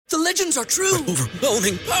The legends are true.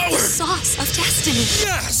 Overwhelming power! Sauce of destiny.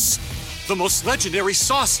 Yes! The most legendary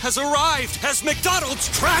sauce has arrived as McDonald's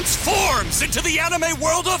transforms into the anime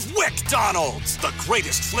world of WickDonald's. The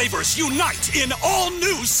greatest flavors unite in all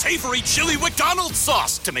new savory chili McDonald's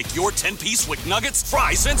sauce to make your 10-piece Wick Nuggets,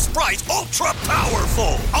 fries, and Sprite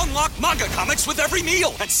ultra-powerful. Unlock manga comics with every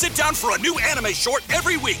meal and sit down for a new anime short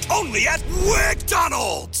every week only at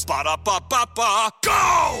WickDonald's. Ba-da-ba-ba-ba,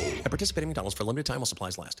 go! At participating McDonald's for a limited time while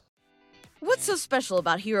supplies last. What's so special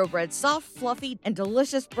about Hero Bread's soft, fluffy, and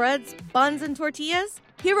delicious breads, buns, and tortillas?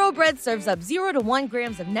 Hero Bread serves up 0 to 1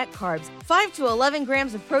 grams of net carbs, 5 to 11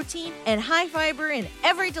 grams of protein, and high fiber in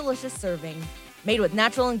every delicious serving. Made with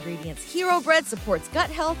natural ingredients, Hero Bread supports gut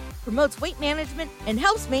health, promotes weight management, and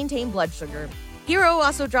helps maintain blood sugar. Hero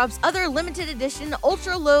also drops other limited edition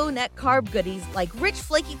ultra-low net carb goodies like rich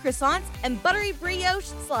flaky croissants and buttery brioche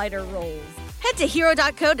slider rolls. Head to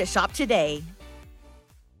hero.co to shop today.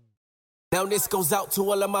 Now this goes out to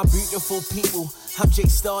all of my beautiful people. I'm Jay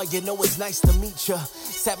Star, you know it's nice to meet ya.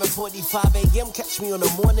 7:45 a.m., catch me on the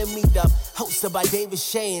morning meetup. Hosted by David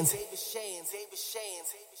Shands.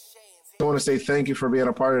 I want to say thank you for being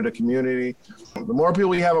a part of the community. The more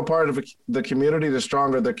people we have a part of the community, the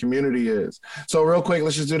stronger the community is. So real quick,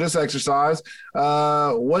 let's just do this exercise.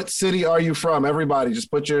 What city are you from? Everybody,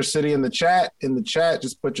 just put your city in the chat.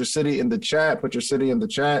 Just put your city in the chat. Put your city in the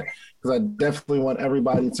chat. Because I definitely want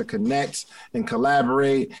everybody to connect and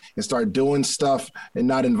collaborate and start doing stuff and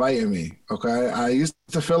not inviting me, okay? I used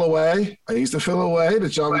to feel away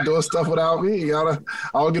that y'all be doing stuff without me. I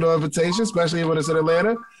don't get no invitation, especially when it's in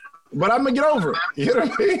Atlanta. But I'm going to get over it. You know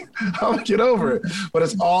what I mean? I'm going to get over it. But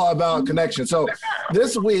it's all about connection. So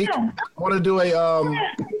this week, I want to do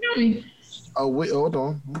hold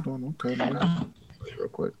on. Okay. Real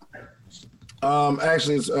quick.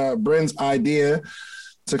 Actually, it's Bryn's idea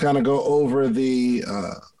to kind of go over the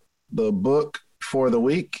book for the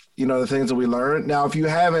week, you know, the things that we learned. Now, if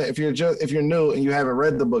you're new and you haven't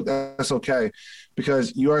read the book, that's okay,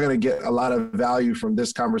 because you are going to get a lot of value from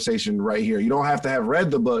this conversation right here. You don't have to have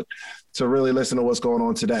read the book to really listen to what's going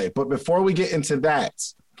on today. But before we get into that,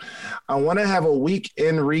 I want to have a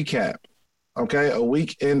weekend recap. Okay, a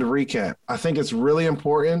weekend recap. I think it's really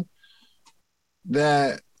important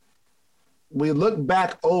that we look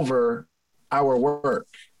back over our work.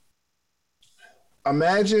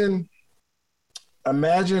 Imagine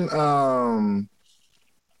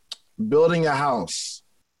building a house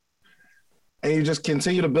and you just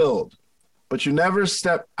continue to build, but you never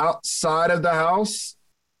step outside of the house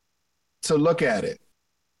to look at it.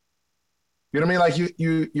 You know what I mean? Like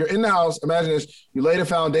you're in the house. Imagine this, you lay the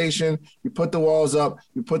foundation, you put the walls up,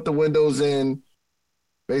 you put the windows in.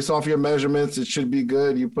 Based off your measurements, it should be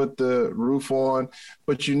good. You put the roof on,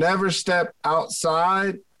 but you never step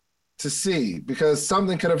outside to see, because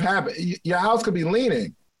something could have happened. Your house could be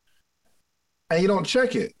leaning and you don't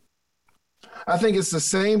check it. I think it's the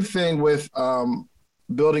same thing with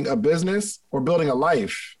building a business or building a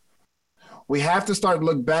life. We have to start to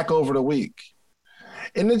look back over the week.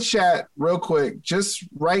 In the chat, real quick, just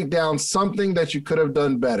write down something that you could have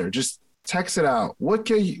done better. Just text it out. What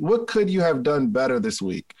could you have done better this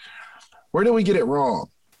week? Where did we get it wrong?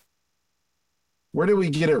 What did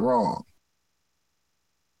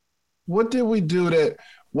we do that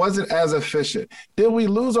wasn't as efficient? Did we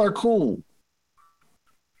lose our cool?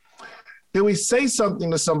 Did we say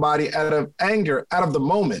something to somebody out of anger, out of the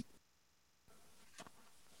moment?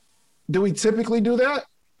 Do we typically do that?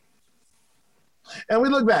 And we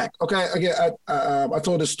look back. Okay, again, I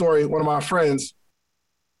told this story. One of my friends,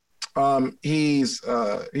 he's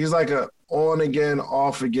like a on again,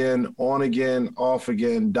 off again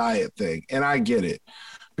diet thing. And I get it,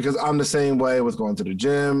 because I'm the same way with going to the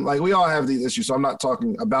gym. Like, we all have these issues. So I'm not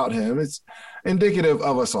talking about him. It's indicative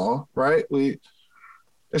of us all, right?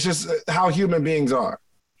 It's just how human beings are.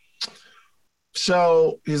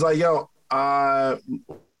 So he's like, yo,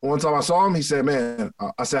 one time I saw him, he said, man,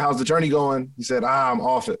 I said, how's the journey going? He said, I'm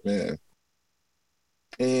off it, man.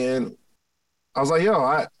 And I was like,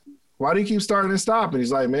 yo, why do you keep starting and stopping?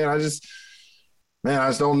 He's like, man, I just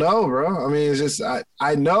don't know, bro. I mean, it's just,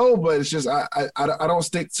 I know, but it's just, I don't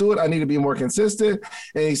stick to it. I need to be more consistent.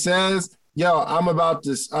 And he says, yo, I'm about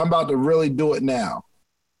to really do it now.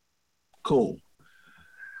 Cool.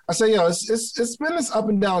 I say, yo, it's been this up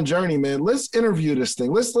and down journey, man. Let's interview this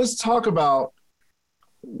thing. Let's talk about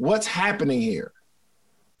what's happening here.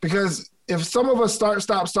 Because if some of us start,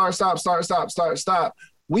 stop,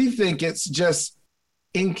 we think it's just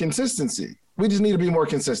inconsistency. We just need to be more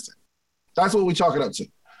consistent. That's what we chalk it up to.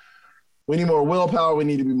 We need more willpower. We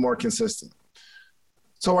need to be more consistent.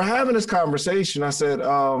 So we're having this conversation. I said,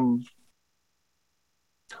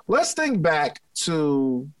 Let's think back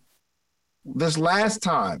to this last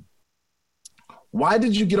time. Why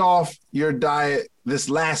did you get off your diet this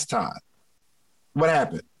last time? What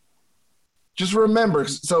happened? Just remember,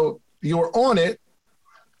 so you were on it,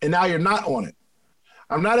 and now you're not on it.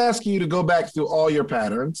 I'm not asking you to go back through all your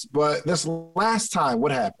patterns, but this last time,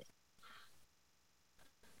 what happened?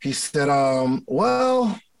 He said,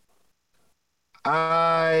 well,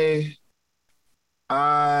 I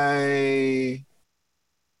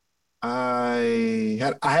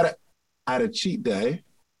had a cheat day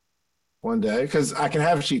one day, because I can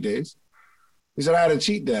have cheat days. He said I had a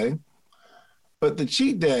cheat day, but the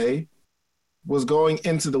cheat day was going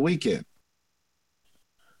into the weekend.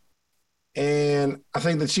 And I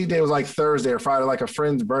think the cheat day was like Thursday or Friday, like a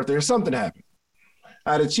friend's birthday or something happened.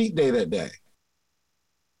 I had a cheat day that day.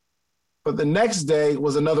 But the next day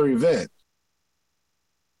was another event.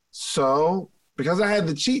 So because I had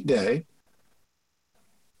the cheat day,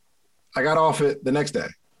 I got off it the next day.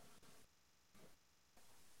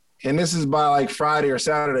 And this is by like Friday or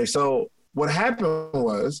Saturday. So what happened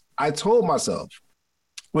was I told myself,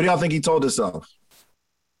 what do y'all think he told himself?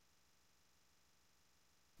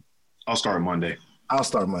 I'll start Monday. I'll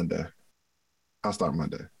start Monday.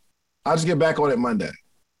 I'll just get back on it Monday.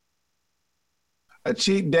 A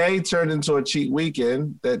cheat day turned into a cheat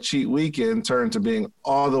weekend. That cheat weekend turned to being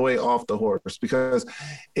all the way off the horse, because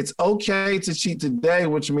it's okay to cheat today,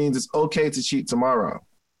 which means it's okay to cheat tomorrow.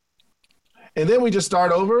 And then we just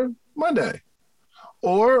start over Monday.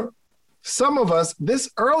 Or some of us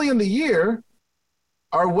this early in the year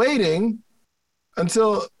are waiting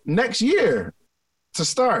until next year to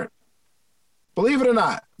start. Believe it or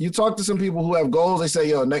not, you talk to some people who have goals, they say,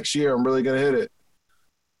 yo, next year I'm really going to hit it.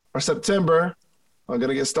 Or September, I'm going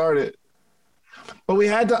to get started. But we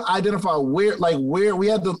had to identify where we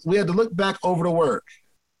had to look back over the work.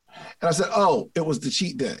 And I said, oh, it was the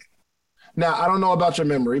cheat day. Now, I don't know about your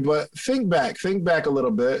memory, but think back a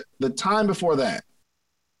little bit. The time before that,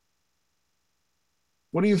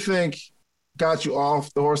 what do you think got you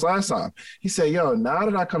off the horse last time? He said, yo, now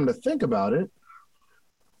that I come to think about it,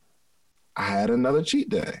 I had another cheat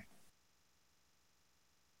day.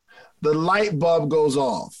 The light bulb goes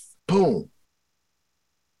off. Boom.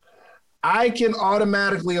 I can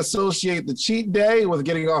automatically associate the cheat day with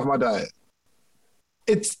getting off my diet.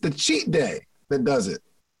 It's the cheat day that does it.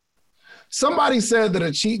 Somebody said that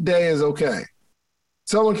a cheat day is okay.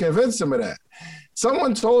 Someone convinced him of that.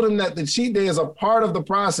 Someone told him that the cheat day is a part of the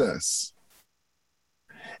process.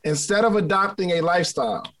 Instead of adopting a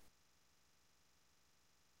lifestyle,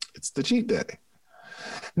 it's the cheat day.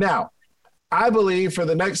 Now, I believe for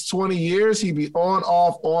the next 20 years, he'd be on,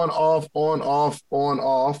 off, on, off, on, off, on,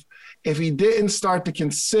 off. If he didn't start to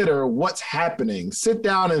consider what's happening, sit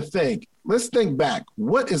down and think, let's think back,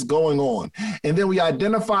 what is going on? And then we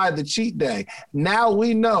identify the cheat day. Now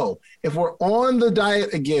we know if we're on the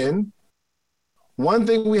diet again, one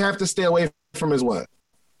thing we have to stay away from is what?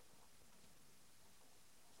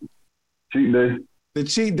 Cheat day. The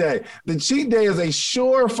cheat day. The cheat day is a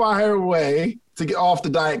surefire way to get off the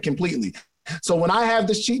diet completely. So when I have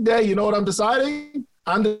this cheat day, you know what I'm deciding?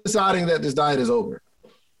 I'm deciding that this diet is over.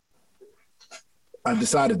 I've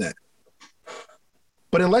decided that.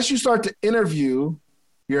 But unless you start to interview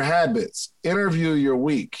your habits, interview your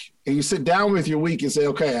week, and you sit down with your week and say,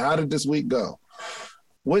 okay, how did this week go?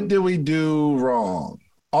 What did we do wrong?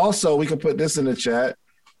 Also, we could put this in the chat.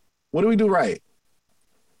 What do we do right?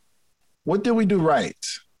 What did we do right?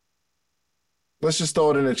 Let's just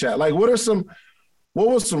throw it in the chat. Like, what was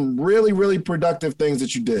some really, really productive things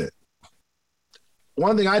that you did?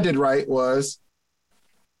 One thing I did right was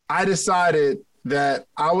I decided that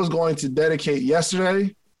I was going to dedicate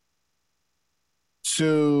yesterday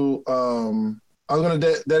to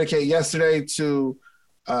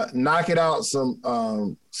knocking out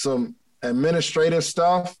some administrative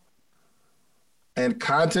stuff and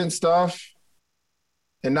content stuff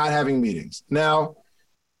and not having meetings. Now,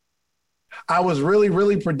 I was really,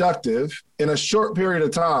 really productive in a short period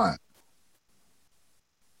of time,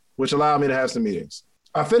 which allowed me to have some meetings.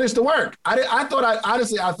 I finished the work. I thought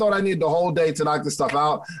I needed the whole day to knock this stuff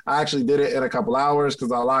out. I actually did it in a couple hours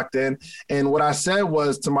because I locked in. And what I said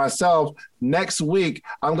was to myself, next week,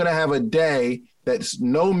 I'm going to have a day that's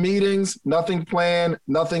no meetings, nothing planned,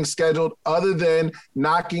 nothing scheduled other than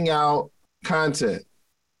knocking out content.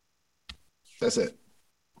 That's it.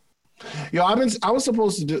 Yo, I was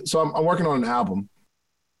supposed to do, so I'm working on an album.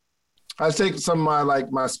 I take some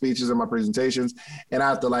of my speeches and my presentations, and I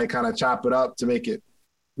have to kind of chop it up to make it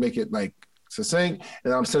like succinct,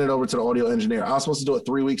 and I'm sending it over to the audio engineer. I was supposed to do it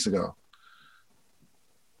 3 weeks ago.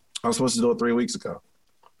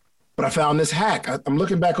 But But I found this hack. I'm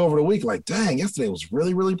looking back over the week like, dang, yesterday was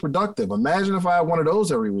really, really productive. Imagine if I had one of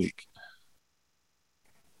those every week.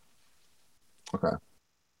 Okay.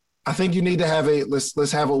 I think you need to have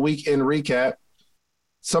let's have a weekend recap.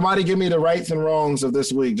 Somebody give me the rights and wrongs of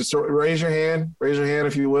this week. Just raise your hand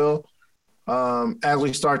if you will, as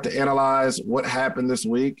we start to analyze what happened this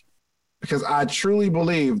week. Because I truly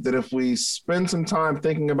believe that if we spend some time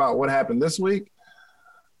thinking about what happened this week,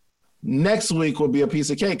 next week will be a piece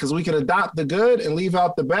of cake because we can adopt the good and leave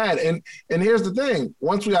out the bad. And here's the thing.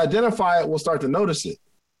 Once we identify it, we'll start to notice it.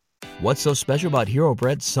 What's so special about Hero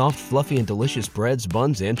Bread's soft, fluffy, and delicious breads,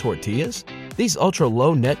 buns, and tortillas? These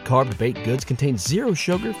ultra-low net-carb baked goods contain zero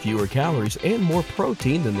sugar, fewer calories, and more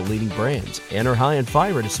protein than the leading brands, and are high in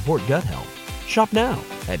fiber to support gut health. Shop now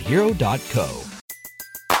at Hero.co.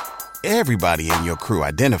 Everybody in your crew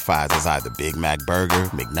identifies as either Big Mac Burger,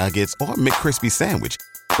 McNuggets, or McCrispy Sandwich.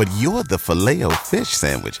 But you're the Filet-O-Fish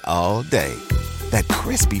Sandwich all day. That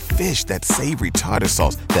crispy fish, that savory tartar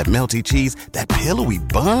sauce, that melty cheese, that pillowy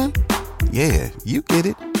bun. Yeah, you get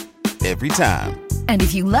it. Every time. And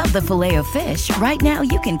if you love the Filet-O-Fish, right now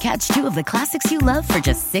you can catch two of the classics you love for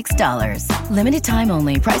just $6. Limited time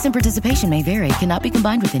only. Price and participation may vary. Cannot be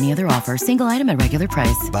combined with any other offer. Single item at regular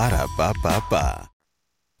price. Ba-da-ba-ba-ba.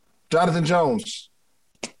 Jonathan Jones.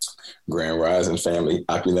 Grand Rising family,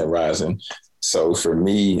 opulent rising. So for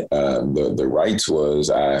me, the rights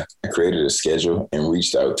was I created a schedule and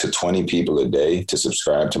reached out to 20 people a day to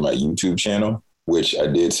subscribe to my YouTube channel, which I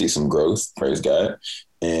did see some growth, praise God.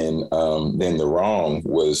 And then the wrong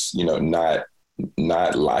was,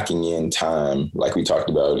 not locking in time like we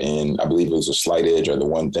talked about. And I believe it was a Slight Edge or The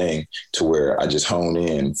One Thing to where I just hone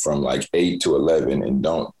in from like 8 to 11 and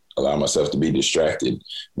don't allow myself to be distracted.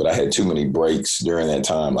 But I had too many breaks during that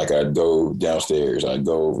time. Like I'd go downstairs, I'd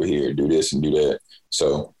go over here, do this and do that.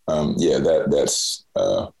 So that's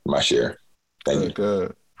my share. Thank you.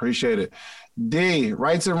 Good. Appreciate it. D,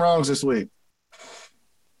 rights and wrongs this week.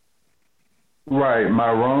 Right.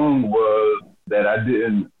 My wrong was that I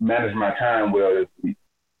didn't manage my time well this week.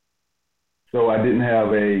 So I didn't have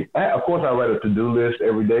of course I write a to-do list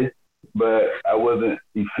every day, but I wasn't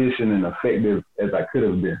efficient and effective as I could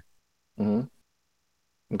have been.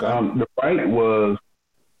 Mm-hmm. Okay. The right was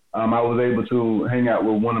I was able to hang out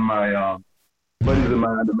with one of my buddies of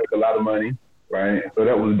mine to make a lot of money, right? So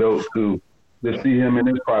that was dope to see him in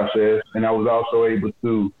this process. And I was also able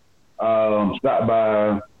to stop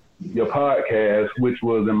by your podcast, which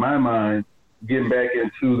was, in my mind, getting back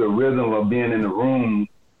into the rhythm of being in the room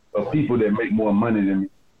of people that make more money than me.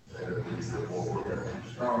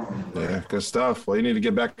 Yeah, good stuff. Well, you need to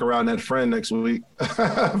get back around that friend next week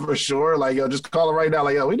for sure. Like, yo, just call him right now.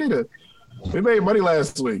 Like, yo, we made money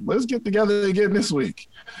last week. Let's get together again this week.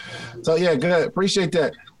 So, yeah, good. Appreciate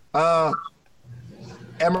that.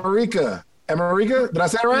 America, did I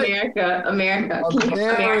say it right? America.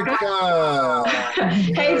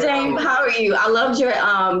 Hey, James, how are you? I loved your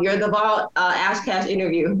The Vault Ash Cash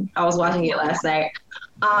interview. I was watching it last night.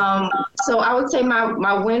 So I would say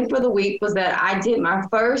my win for the week was that I'm doing my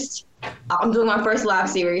first live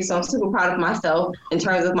series, so I'm super proud of myself in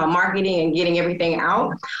terms of my marketing and getting everything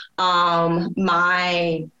out.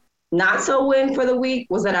 My not so win for the week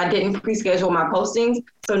was that I didn't pre-schedule my postings.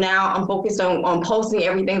 So now I'm focused on posting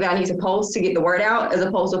everything that I need to post to get the word out, as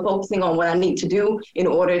opposed to focusing on what I need to do in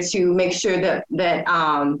order to make sure that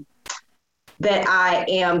I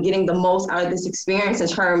am getting the most out of this experience in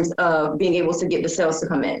terms of being able to get the sales to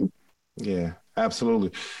come in. Yeah,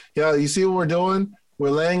 absolutely. Yeah, you see what we're doing?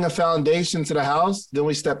 We're laying a foundation to the house. Then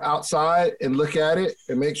we step outside and look at it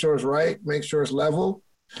and make sure it's right, make sure it's level.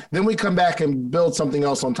 Then we come back and build something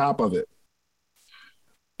else on top of it.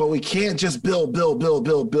 But we can't just build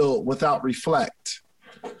without reflect.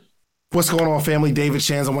 What's going on, family? David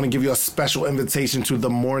Shands. I want to give you a special invitation to the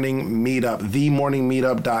Morning Meetup,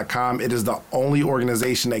 themorningmeetup.com. It is the only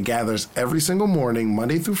organization that gathers every single morning,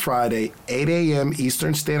 Monday through Friday, 8 a.m.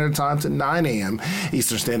 Eastern Standard Time to 9 a.m.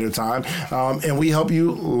 Eastern Standard Time. And we help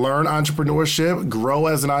you learn entrepreneurship, grow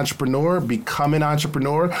as an entrepreneur, become an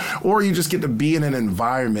entrepreneur, or you just get to be in an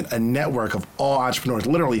environment, a network of all entrepreneurs.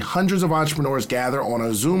 Literally hundreds of entrepreneurs gather on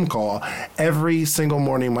a Zoom call every single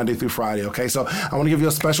morning, Monday through Friday. Okay, so I want to give you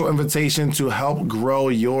a special invitation to help grow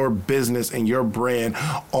your business and your brand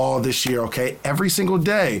all this year, okay? Every single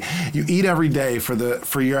day. You eat every day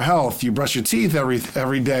for your health. You brush your teeth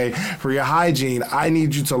every day for your hygiene. I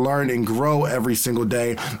need you to learn and grow every single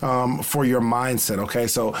day for your mindset, okay?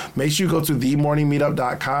 So make sure you go to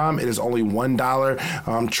themorningmeetup.com. It is only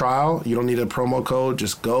 $1 trial. You don't need a promo code.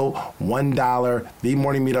 Just go $1,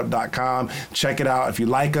 themorningmeetup.com. Check it out. If you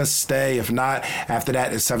like us, stay. If not, after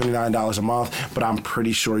that, it's $79 a month. But I'm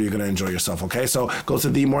pretty sure you're going to enjoy yourself, okay? So go to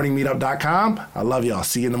themorningmeetup.com. I love y'all.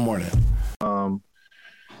 See you in the morning.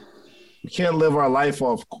 We can't live our life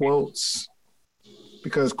off quotes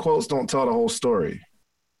because quotes don't tell the whole story.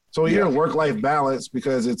 So we hear work-life balance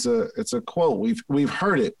because it's a quote. We've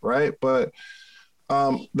heard it, right? But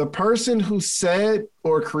the person who said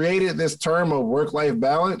or created this term of work-life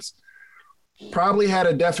balance probably had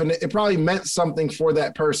a definite, it probably meant something for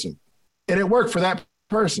that person. And it worked for that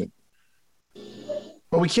person.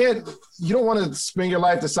 But you don't want to spend your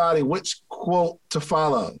life deciding which quote to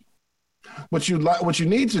follow. What you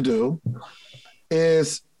need to do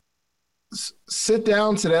is sit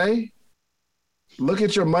down today, look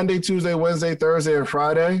at your Monday, Tuesday, Wednesday, Thursday, and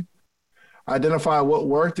Friday, identify what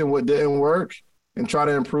worked and what didn't work, and try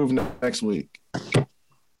to improve next week.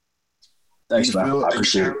 Thanks, man. I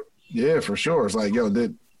appreciate it. Yeah, for sure. It's like, yo,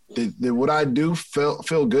 did what I do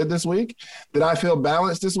feel good this week? Did I feel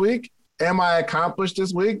balanced this week? Am I accomplished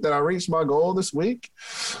this week? Did I reach my goal this week?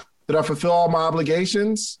 Did I fulfill all my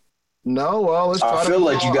obligations? No. Well, let's try I feel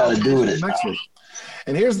like you got to do it next week.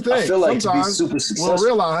 And here's the thing. I feel like sometimes to be super successful, we'll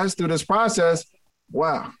realize through this process,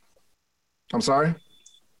 wow. I'm sorry?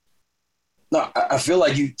 No, I feel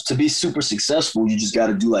like to be super successful, you just got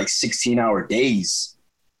to do like 16-hour days.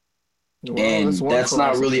 Well, and that's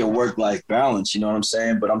not really a work-life balance, you know what I'm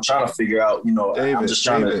saying? But I'm trying to figure out,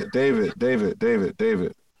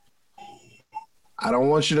 David. I don't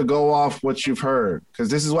want you to go off what you've heard because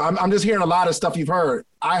this is what I'm just hearing a lot of stuff you've heard.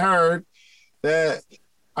 I heard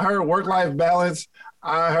work-life balance.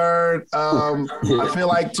 I heard I feel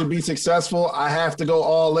like to be successful, I have to go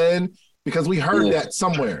all in because we heard that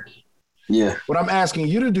somewhere. Yeah. What I'm asking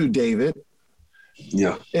you to do, David,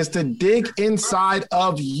 is to dig inside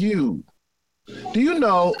of you. Do you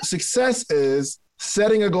know success is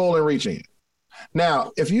setting a goal and reaching it?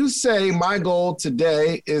 Now, if you say my goal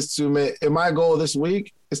today is my goal this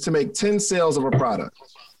week is to make 10 sales of a product.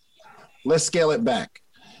 Let's scale it back.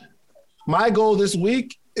 My goal this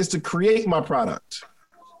week is to create my product.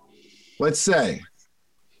 Let's say.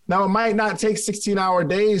 Now, it might not take 16-hour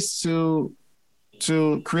days to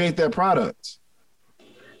create that product.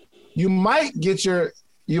 You might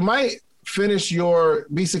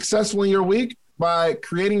be successful in your week by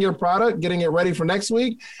creating your product, getting it ready for next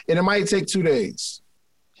week, and it might take 2 days.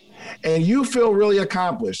 And you feel really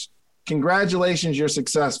accomplished. Congratulations, you're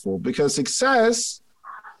successful because success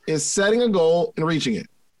is setting a goal and reaching it.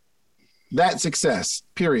 That's success,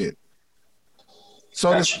 period.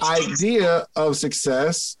 So this idea of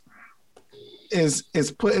success is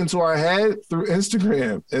put into our head through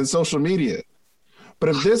Instagram and social media. But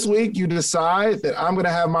if this week you decide that I'm going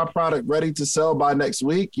to have my product ready to sell by next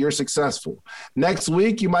week, you're successful. Next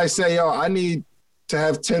week, you might say, yo, I need to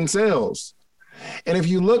have 10 sales. And if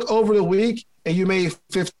you look over the week and you made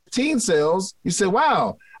 15 sales, you say,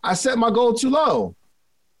 wow, I set my goal too low.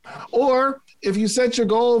 Or if you set your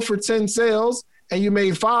goal for 10 sales and you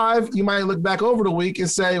made 5, you might look back over the week and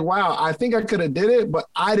say, wow, I think I could have did it, but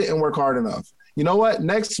I didn't work hard enough. You know what?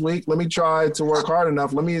 Next week, let me try to work hard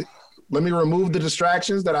enough. Let me remove the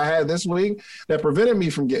distractions that I had this week that prevented me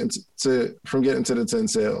from getting to the 10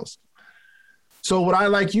 sales. So what I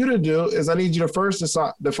like you to do is I need you to first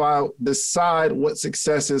decide what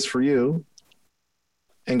success is for you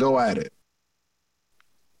and go at it.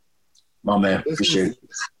 My man, appreciate it.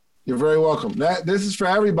 You're very welcome. This is for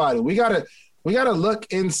everybody. We gotta look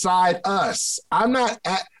inside us. I'm not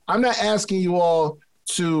asking you all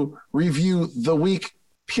to review the week,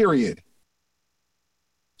 period.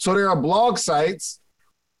 So there are blog sites,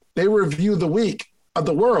 they review the week of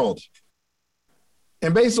the world.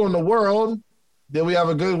 And based on the world, did we have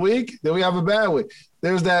a good week? Did we have a bad week?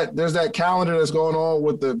 There's that calendar that's going on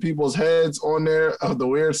with the people's heads on there of the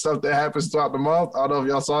weird stuff that happens throughout the month. I don't know if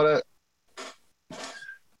y'all saw that.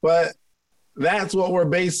 But that's what we're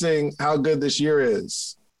basing how good this year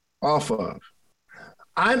is off of.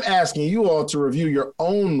 I'm asking you all to review your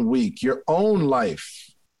own week, your own life.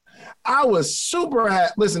 I was super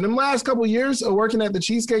happy. Listen, in the last couple of years of working at the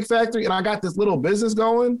Cheesecake Factory and I got this little business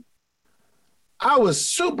going, I was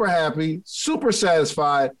super happy, super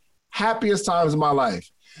satisfied, happiest times of my life.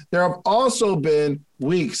 There have also been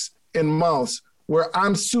weeks and months where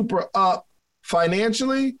I'm super up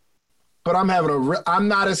financially, but I'm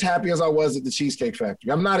not as happy as I was at the Cheesecake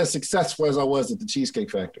Factory. I'm not as successful as I was at the Cheesecake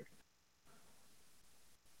Factory.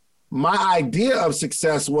 My idea of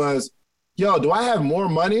success was, yo, do I have more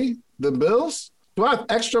money than bills? Do I have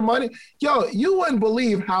extra money? Yo, you wouldn't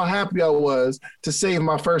believe how happy I was to save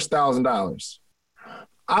my first $1,000.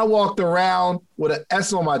 I walked around with an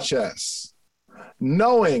S on my chest,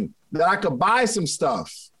 knowing that I could buy some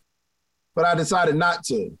stuff, but I decided not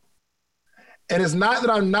to. And it's not that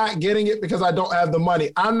I'm not getting it because I don't have the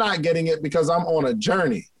money. I'm not getting it because I'm on a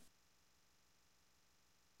journey.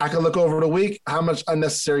 I can look over the week, how much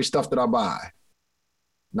unnecessary stuff did I buy?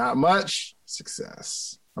 Not much.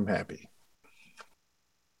 Success. I'm happy.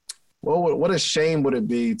 Well, what a shame would it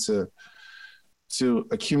be to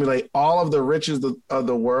accumulate all of the riches of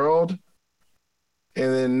the world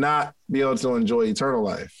and then not be able to enjoy eternal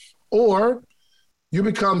life. Or you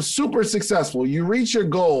become super successful, you reach your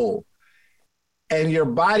goal, and your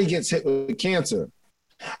body gets hit with cancer.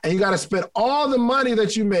 And you got to spend all the money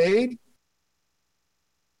that you made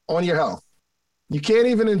on your health. You can't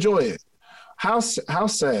even enjoy it. How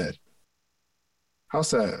sad. How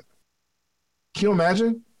sad. Can you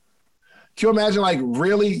imagine? Can you imagine, like,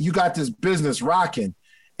 really, you got this business rocking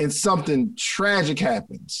and something tragic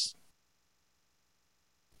happens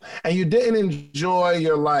and you didn't enjoy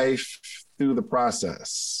your life through the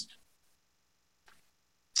process?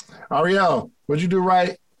 Ariel, what did you do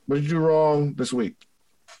right? What did you do wrong this week?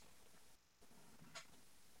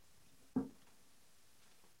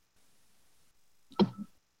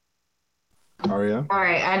 Ariel? All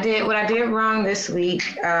right, what I did wrong this week.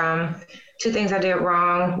 Two things I did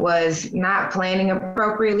wrong was not planning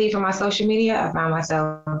appropriately for my social media. I found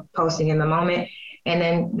myself posting in the moment. And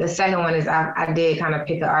then the second one is I did kind of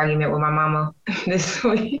pick an argument with my mama this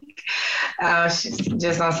week,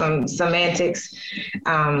 just on some semantics.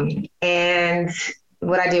 And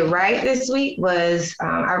what I did right this week was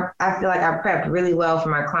I feel like I prepped really well for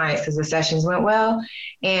my clients because the sessions went well.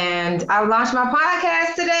 And I launched my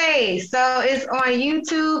podcast today. So it's on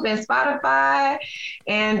YouTube and Spotify,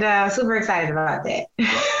 and super excited about that.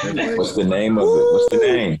 What's the name of it? What's the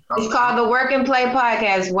name? It's called the Work and Play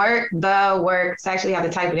Podcast. Work the Work. So I actually have to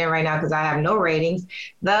type it in right now because I have no ratings.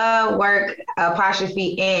 The Work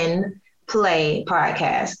 *N Play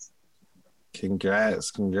Podcast.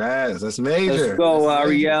 Congrats. That's major. Let's go,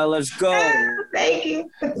 Ariel. Let's go. Thank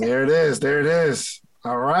you. There it is.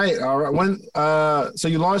 All right. When so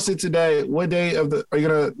you launched it today. What day are you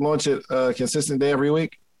gonna launch it consistent day every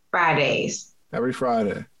week? Fridays. Every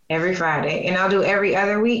Friday. And I'll do every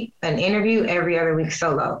other week an interview, every other week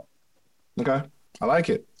solo. Okay. I like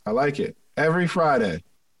it. Every Friday.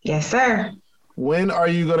 Yes, sir. When are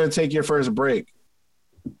you gonna take your first break?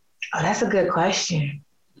 Oh, that's a good question.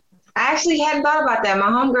 I actually hadn't thought about that. My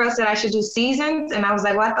homegirl said I should do seasons. And I was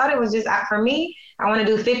like, well, I thought it was just for me. I want to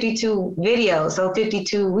do 52 videos. So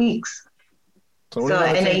 52 weeks. So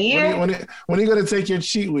in a year. When are you going to take your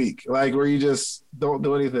cheat week? Like where you just don't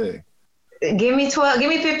do anything? Give me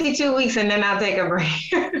 52 weeks and then I'll take a break.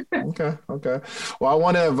 Okay. Well, I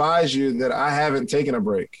want to advise you that I haven't taken a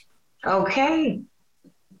break. Okay.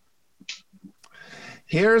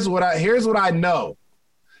 Here's what I know.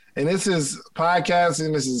 And this is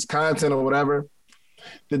podcasting, this is content or whatever.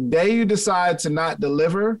 The day you decide to not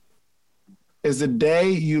deliver is the day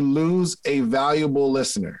you lose a valuable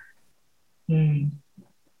listener. It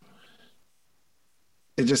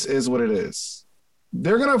just is what it is.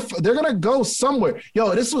 They're gonna go somewhere.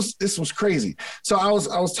 Yo, this was crazy. So I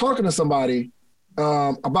was talking to somebody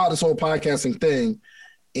about this whole podcasting thing,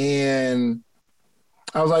 and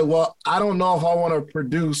I was like, well, I don't know if I want to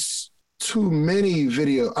produce too many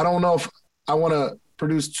videos. I don't know if I want to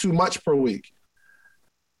produce too much per week.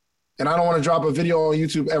 And I don't want to drop a video on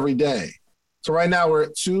YouTube every day. So right now we're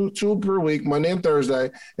at two per week, Monday and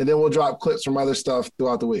Thursday, and then we'll drop clips from other stuff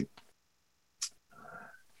throughout the week.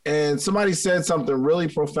 And somebody said something really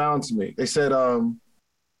profound to me. They said,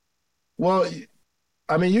 well,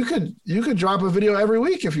 I mean, you could drop a video every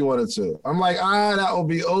week if you wanted to. I'm like, that would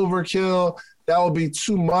be overkill. That would be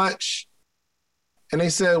too much. And they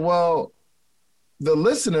said, well, the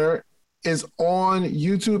listener is on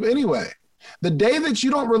YouTube anyway. The day that you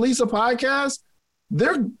don't release a podcast,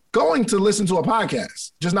 they're going to listen to a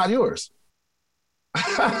podcast, just not yours.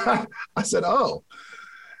 I said, oh,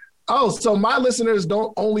 so my listeners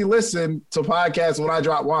don't only listen to podcasts when I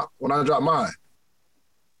drop mine.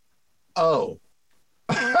 Oh,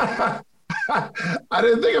 I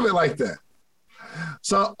didn't think of it like that.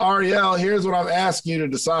 So Ariel, here's what I'm asking you to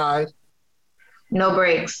decide. No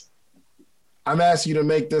breaks. I'm asking you to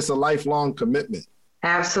make this a lifelong commitment.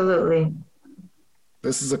 Absolutely.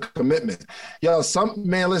 This is a commitment. Yo,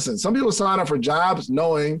 listen, some people sign up for jobs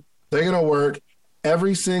knowing they're going to work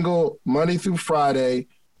every single Monday through Friday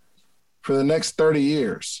for the next 30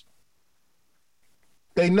 years.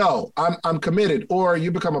 They know I'm committed. Or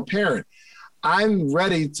you become a parent. I'm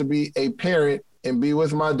ready to be a parent and be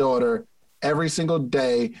with my daughter every single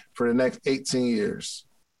day for the next 18 years.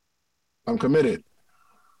 I'm committed.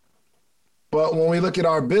 But when we look at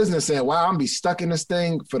our business and, wow, I'm going to be stuck in this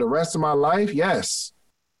thing for the rest of my life, yes.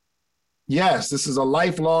 Yes, this is a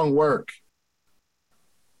lifelong work.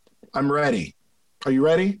 I'm ready. Are you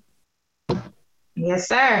ready? Yes,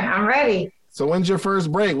 sir. I'm ready. So when's your first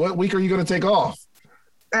break? What week are you going to take off?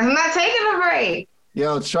 I'm not taking a break.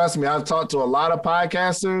 Yo, trust me, I've talked to a lot of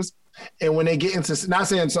podcasters, and when they get into, not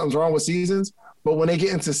saying something's wrong with seasons, but when they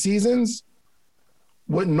get into seasons,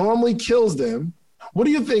 what normally kills them, what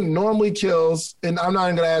do you think normally kills, and I'm not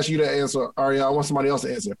even going to ask you to answer, Ariel, I want somebody else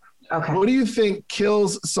to answer. Okay. What do you think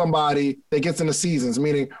kills somebody that gets into seasons,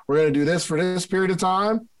 meaning we're going to do this for this period of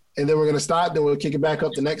time, and then we're going to stop, then we'll kick it back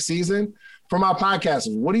up the next season? From our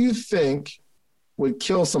podcasters, what do you think would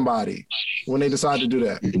kill somebody when they decide to do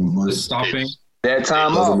that? Stopping. That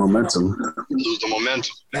time off. Lose the momentum.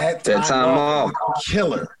 That time off.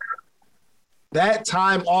 Killer. That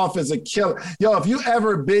time off is a killer. Yo, if you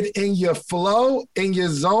ever been in your flow, in your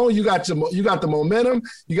zone, you got the momentum,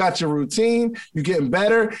 you got your routine, you're getting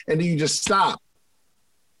better, and then you just stop.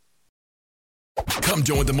 Come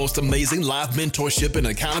join the most amazing live mentorship and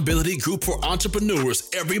accountability group for entrepreneurs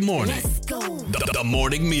every morning. The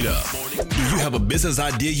Morning Meetup. Do you have a business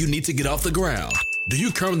idea you need to get off the ground? Do you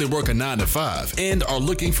currently work a 9-to-5 and are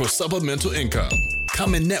looking for supplemental income?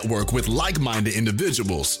 Come and network with like-minded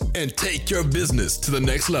individuals and take your business to the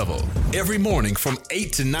next level. Every morning from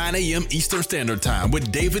 8 to 9 a.m. Eastern Standard Time with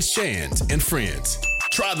David Shands and friends.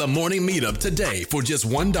 Try the Morning Meetup today for just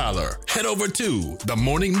 $1. Head over to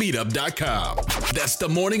themorningmeetup.com. That's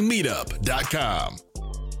themorningmeetup.com.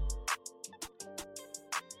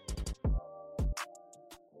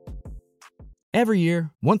 Every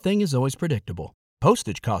year, one thing is always predictable.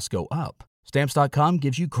 Postage costs go up. Stamps.com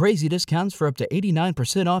gives you crazy discounts for up to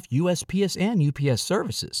 89% off USPS and UPS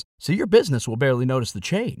services, so your business will barely notice the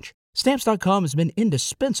change. Stamps.com has been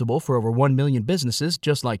indispensable for over 1 million businesses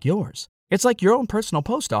just like yours. It's like your own personal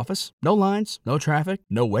post office. No lines, no traffic,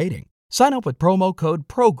 no waiting. Sign up with promo code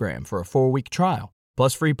PROGRAM for a 4-week trial,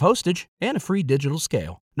 plus free postage and a free digital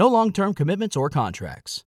scale. No long-term commitments or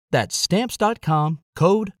contracts. That's Stamps.com,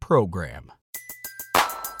 code PROGRAM.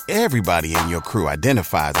 Everybody in your crew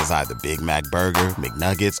identifies as either Big Mac Burger,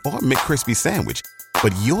 McNuggets, or McCrispy Sandwich.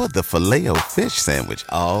 But you're the Filet-O-Fish Sandwich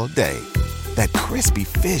all day. That crispy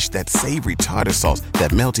fish, that savory tartar sauce,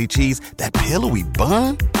 that melty cheese, that pillowy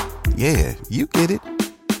bun. Yeah, you get it.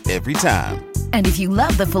 Every time. And if you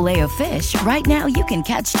love the Filet-O-Fish, right now you can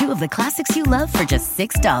catch 2 of the classics you love for just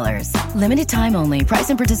 $6. Limited time only. Price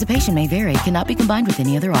and participation may vary. Cannot be combined with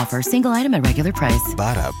any other offer. Single item at regular price.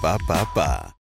 Ba-da-ba-ba-ba.